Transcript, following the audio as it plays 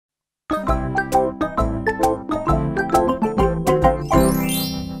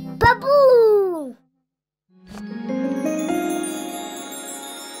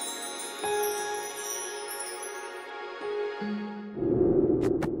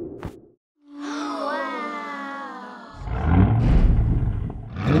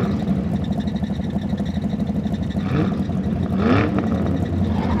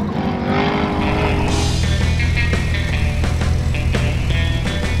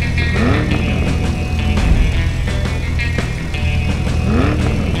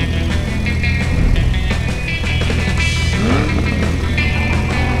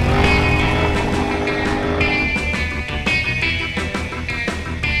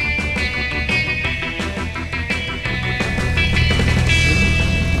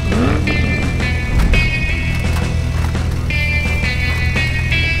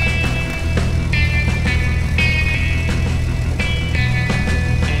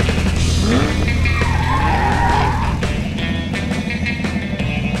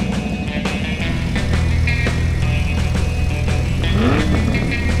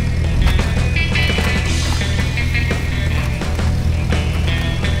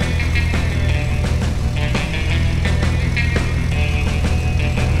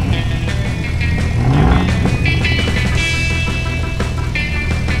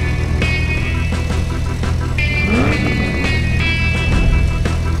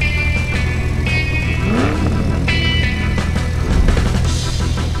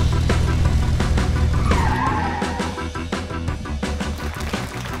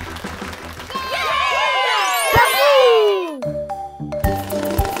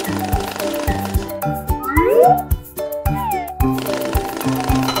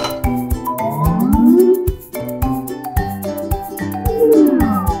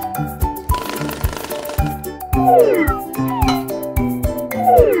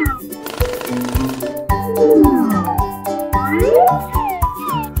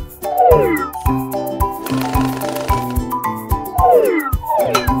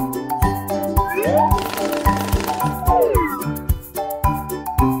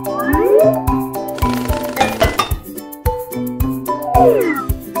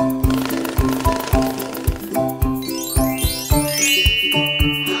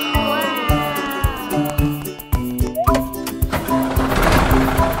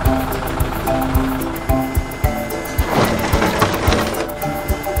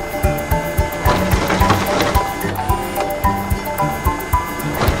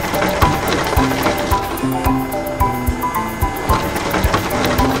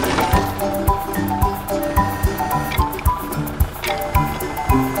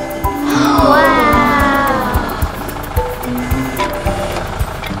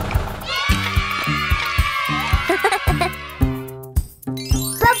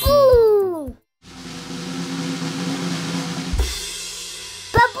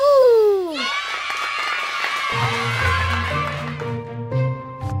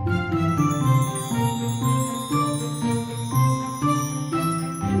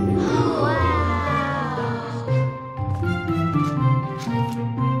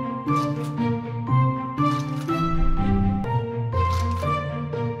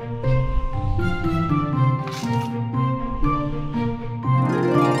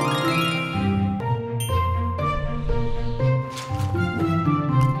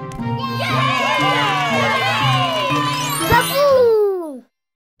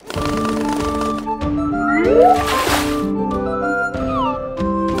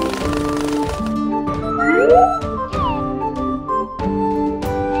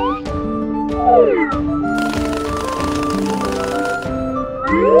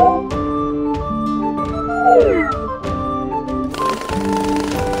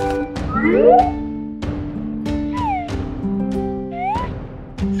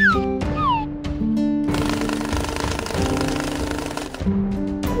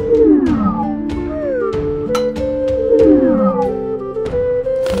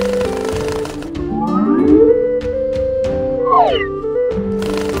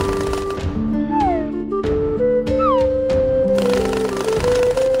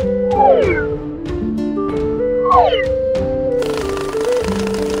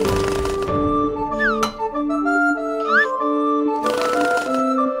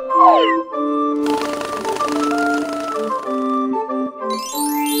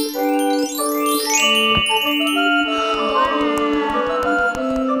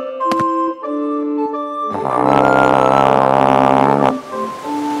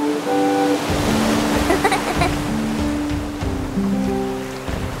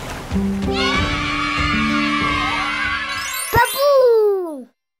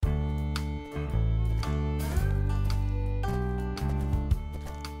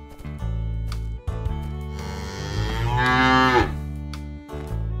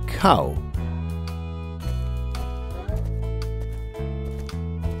Cow.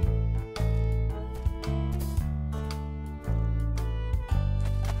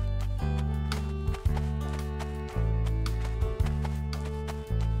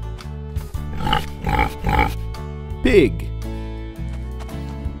 Pig.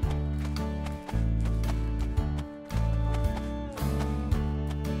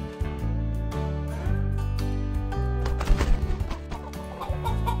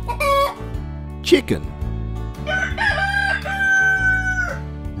 Chicken.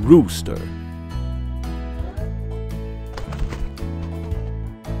 Rooster.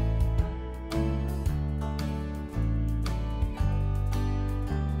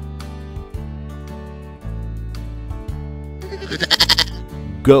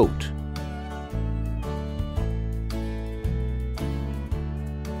 Goat.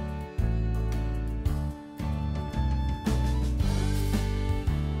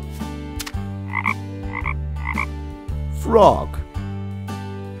 Frog.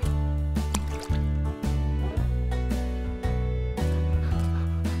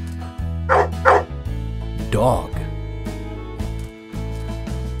 Dog.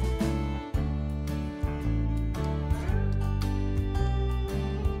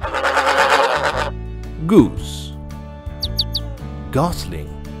 Goose. Gosling.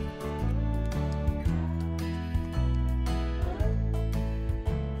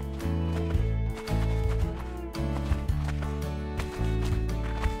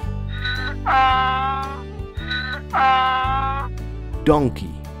 Donkey.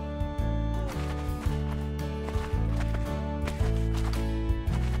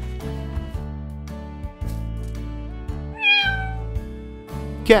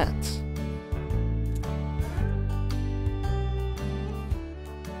 Cat.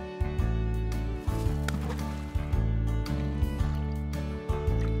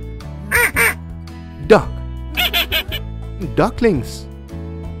 Duck. Ducklings.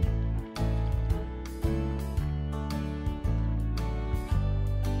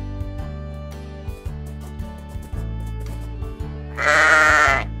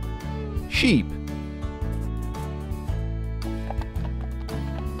 Sheep.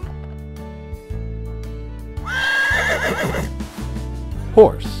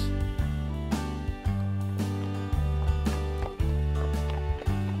 Horse.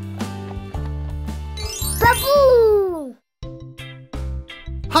 Baboo!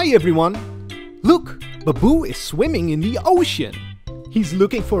 Hi everyone! Look, Baboo is swimming in the ocean. He's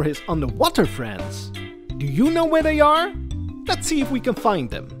looking for his underwater friends. Do you know where they are? Let's see if we can find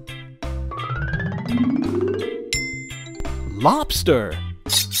them. Lobster.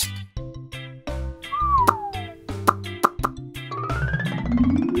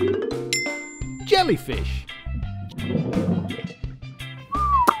 Jellyfish.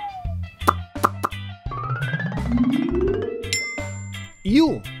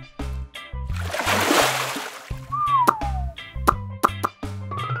 Eel.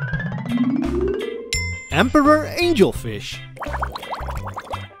 Emperor angelfish.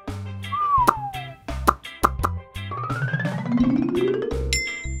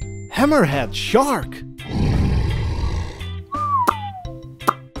 Hammerhead shark.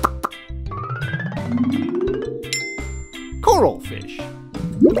 Coralfish.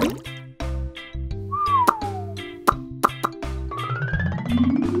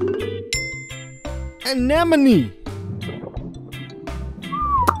 Anemone.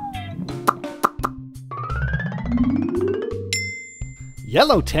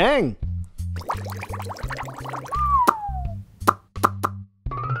 Yellow tang.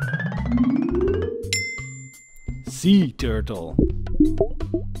 sea turtle.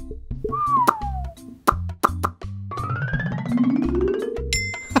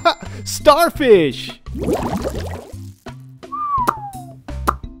 Starfish!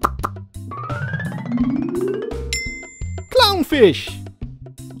 Clownfish!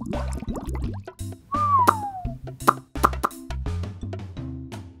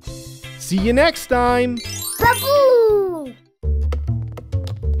 See you next time! Baboo!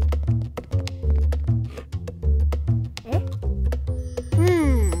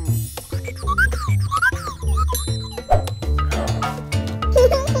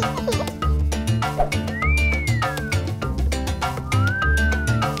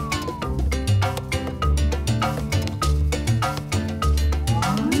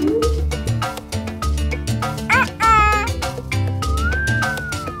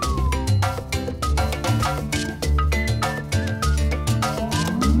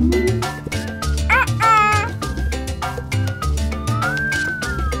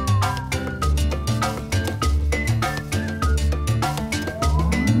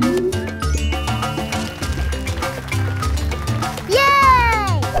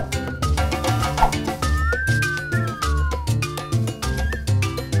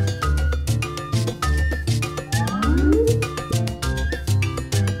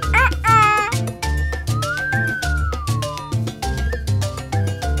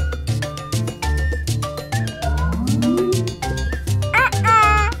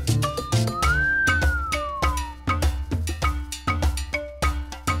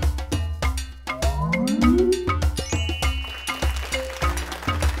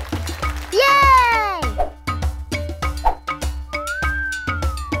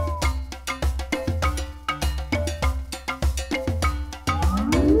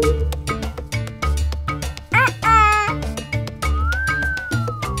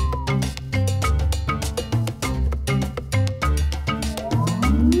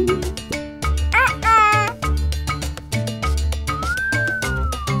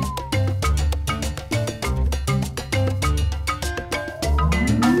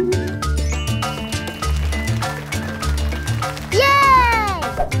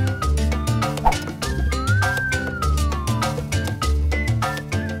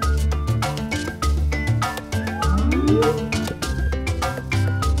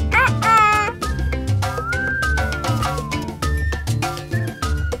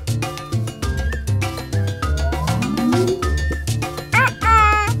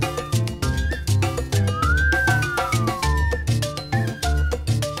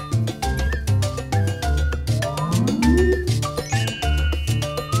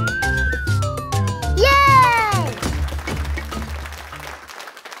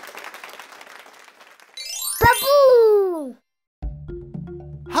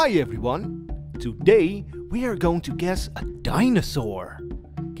 Hi everyone! Today we are going to guess a dinosaur.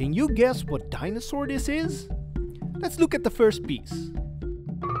 Can you guess what dinosaur this is? Let's look at the first piece.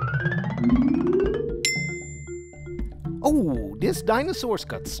 Oh, this dinosaur's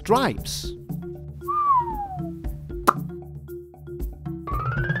got stripes.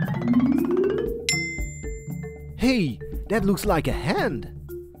 Hey, that looks like a hand.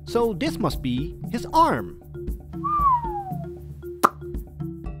 So this must be his arm.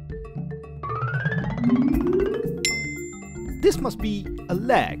 This must be a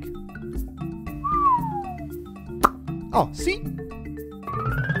leg. Oh, see?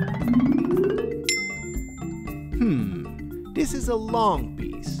 This is a long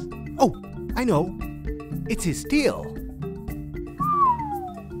piece. Oh, I know. It's his tail.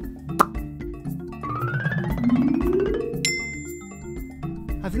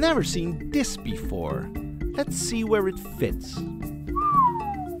 I've never seen this before. Let's see where it fits.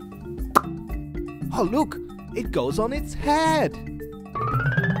 Oh, look! It goes on its head!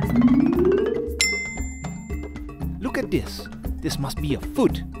 Look at this. This must be a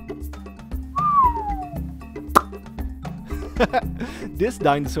foot. This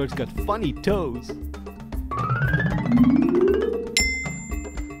dinosaur's got funny toes.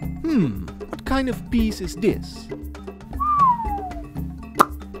 What kind of piece is this?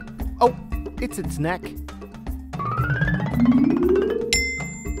 Oh, it's its neck.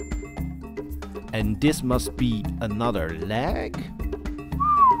 And this must be another leg?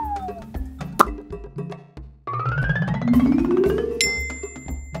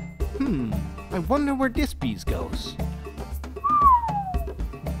 I wonder where this piece goes.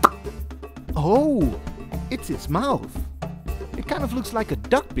 Oh, it's its mouth. It kind of looks like a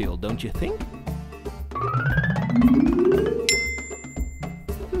duckbill, don't you think?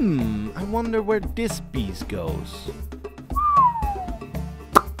 I wonder where this piece goes.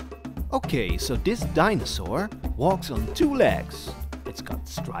 Okay, so this dinosaur walks on two legs. It's got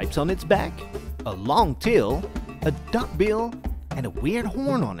stripes on its back, a long tail, a duck bill, and a weird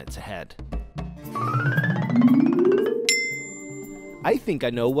horn on its head. I think I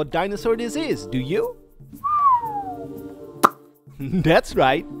know what dinosaur this is, do you? That's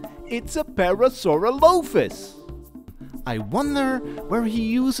right, it's a Parasaurolophus. I wonder where he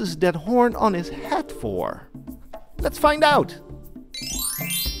uses that horn on his head for. Let's find out.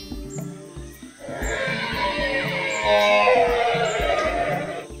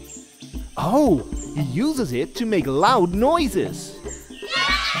 Oh, he uses it to make loud noises.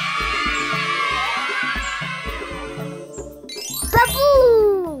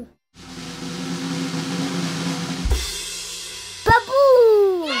 Baboo!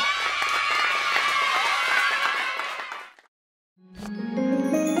 Baboo!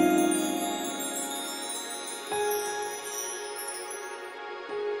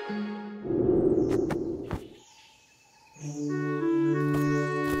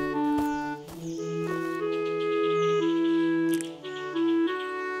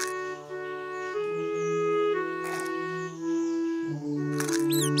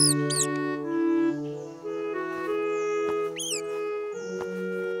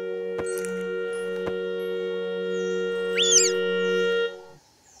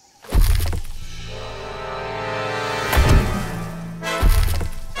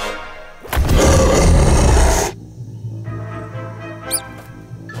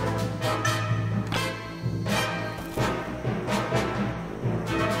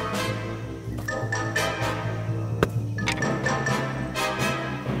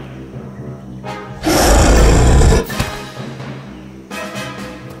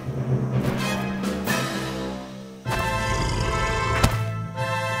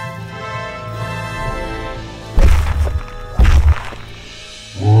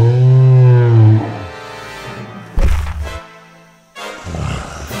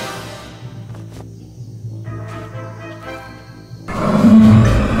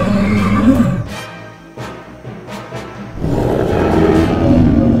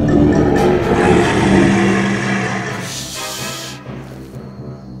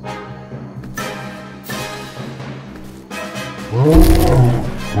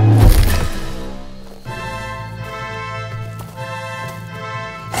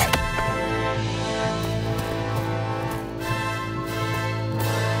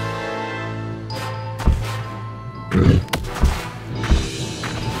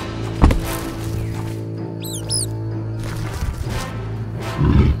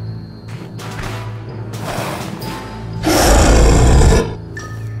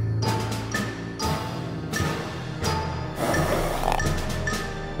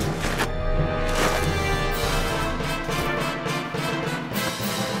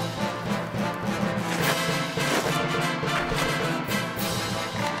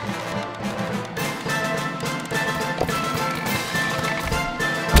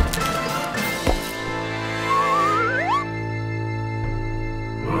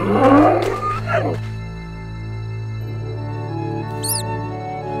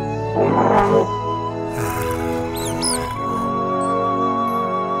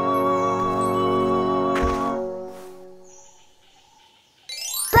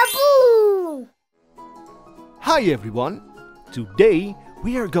 Baboo! Hi everyone! Today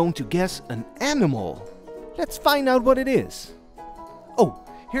we are going to guess an animal. Let's find out what it is. Oh,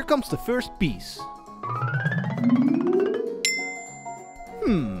 here comes the first piece.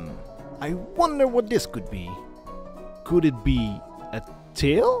 I wonder what this could be. Could it be a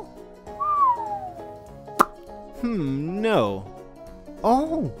tail? No.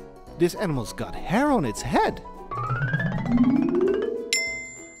 Oh, this animal's got hair on its head.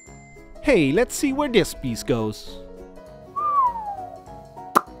 Hey, let's see where this piece goes.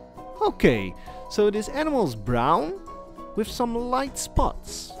 Okay, so this animal's brown with some light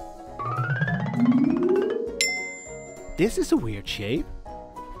spots. This is a weird shape.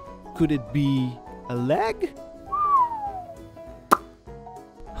 Could it be a leg?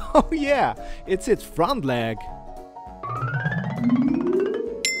 Oh yeah, it's its front leg.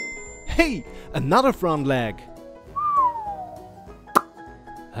 Hey, another front leg.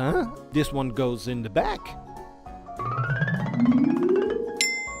 Huh? This one goes in the back.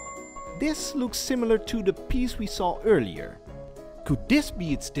 This looks similar to the piece we saw earlier. Could this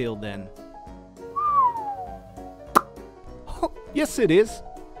be its tail then? Oh, yes it is.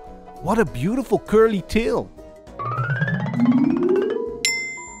 What a beautiful curly tail.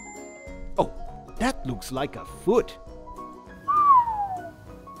 Oh, that looks like a foot.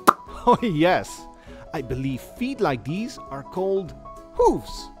 Oh yes, I believe feet like these are called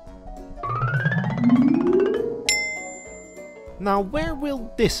hooves. Now where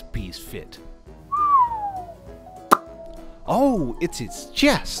will this piece fit? Oh, it's its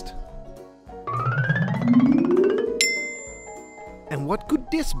chest. And what could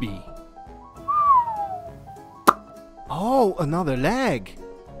this be? Oh, another leg.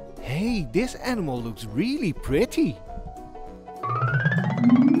 Hey, this animal looks really pretty.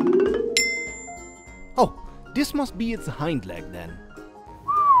 Oh, this must be its hind leg then.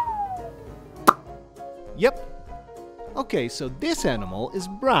 Yep. Okay, so this animal is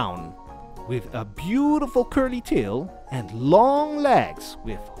brown, with a beautiful curly tail and long legs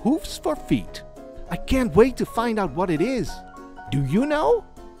with hoofs for feet. I can't wait to find out what it is. Do you know?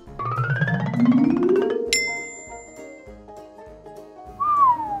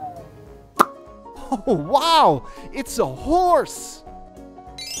 Oh wow! It's a horse!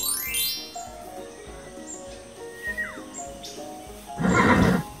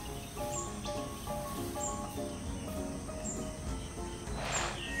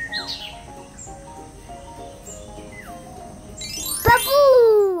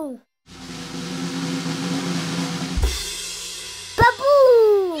 Baboo!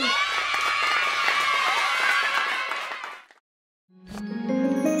 Baboo!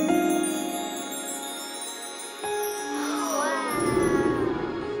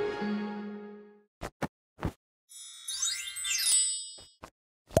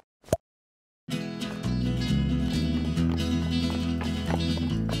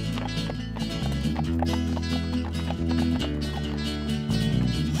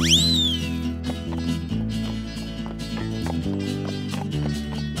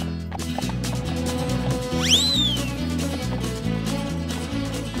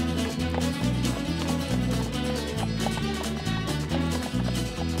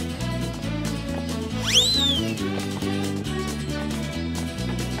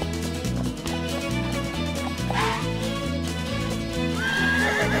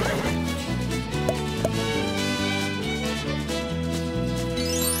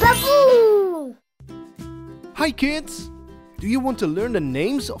 Baboo! Hi kids! Do you want to learn the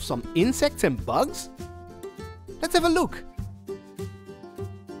names of some insects and bugs? Let's have a look.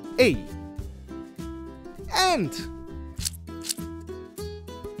 A. Ant.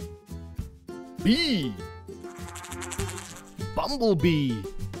 B. Bumblebee.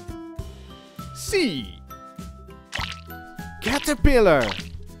 C. Caterpillar.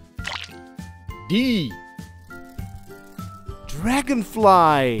 D.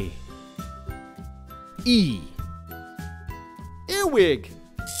 Dragonfly. E. Earwig.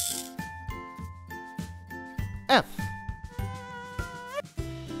 F.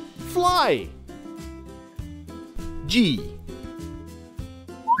 Fly. G.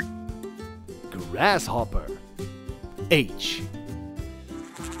 Grasshopper. H.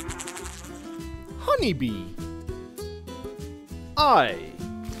 Honeybee. I.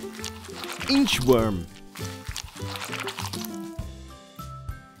 Inchworm.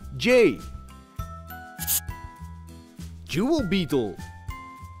 J. Jewel beetle.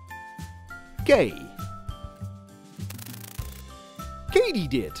 K.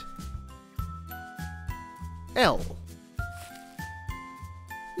 Katydid. L.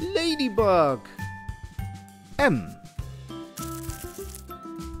 Ladybug. M.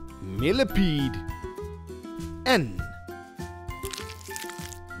 Millipede. N.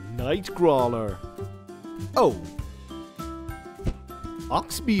 Nightcrawler. O.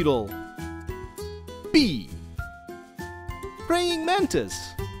 Ox beetle. P. Praying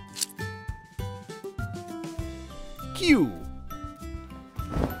mantis. Q.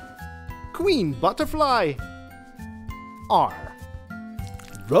 Queen butterfly. R.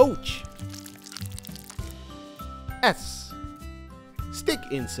 Roach. S. Stick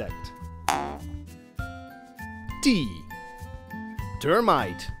insect. T.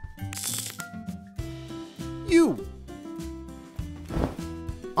 Termite. U.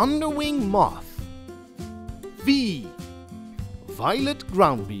 Underwing moth. V. Violet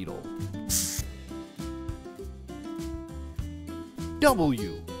ground beetle.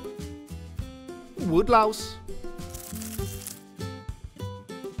 W. Woodlouse.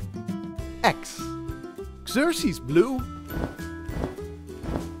 X. Xerces blue.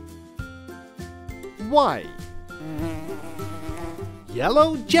 Y.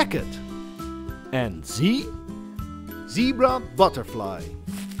 Yellow jacket. And Z. Zebra butterfly.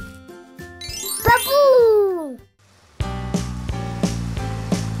 Baboo!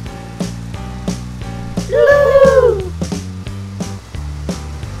 Yoo-hoo!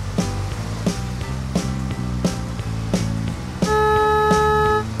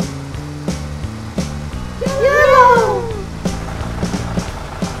 Yellow!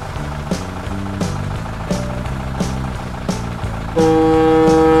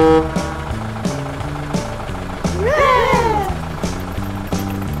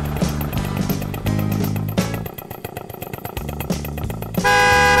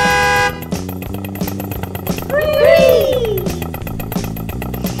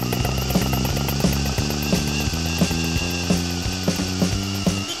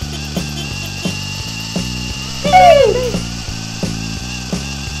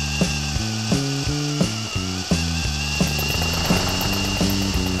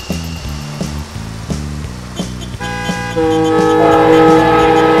 Baboo!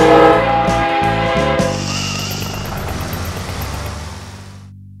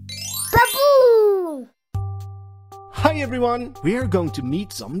 Hi everyone! We are going to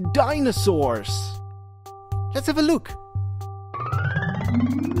meet some dinosaurs. Let's have a look.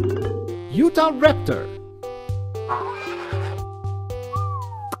 Utah raptor.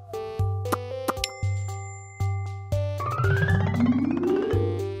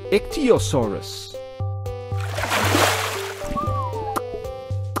 Ichthyosaurus.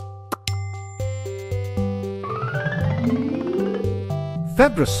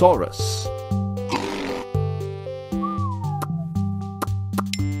 Febrosaurus.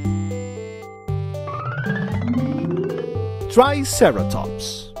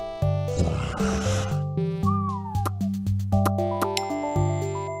 Triceratops.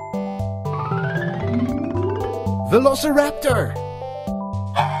 Velociraptor.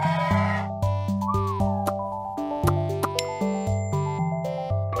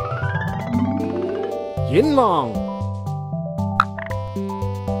 Yinlong.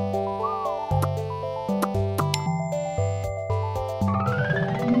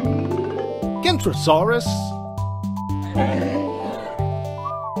 Kentrosaurus.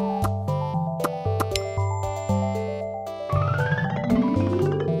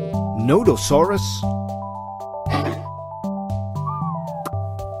 Nodosaurus.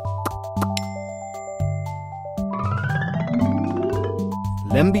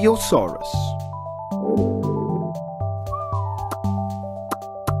 Lembiosaurus.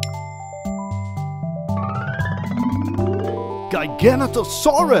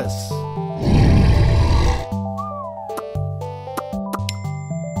 Giganotosaurus.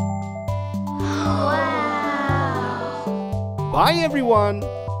 Wow! Bye everyone.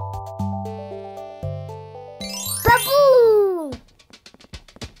 Baboo!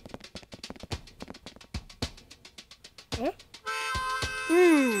 Huh?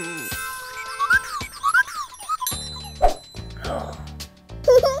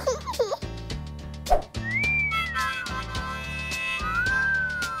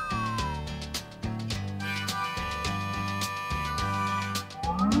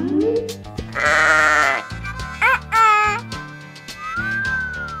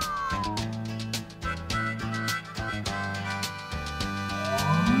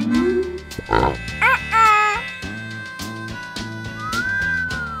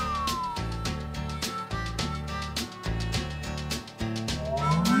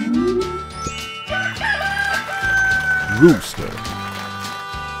 Rooster.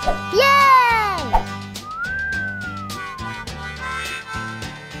 Yay!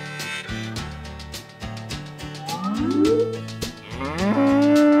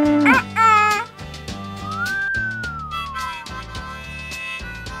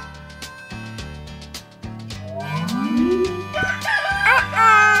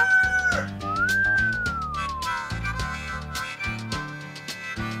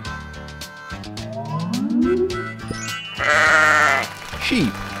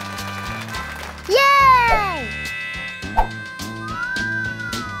 Sheep. Yay!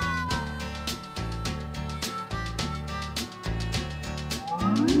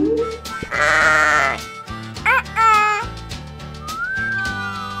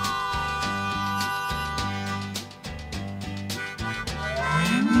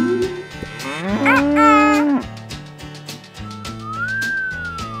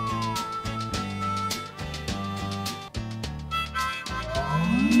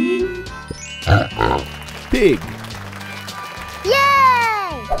 Pig. Yay!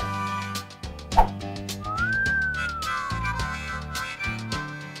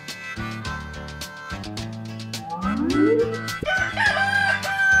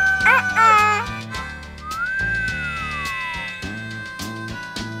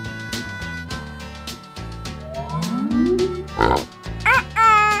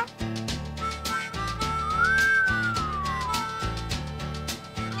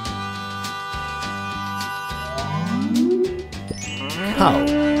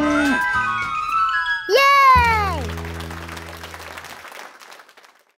 Cow.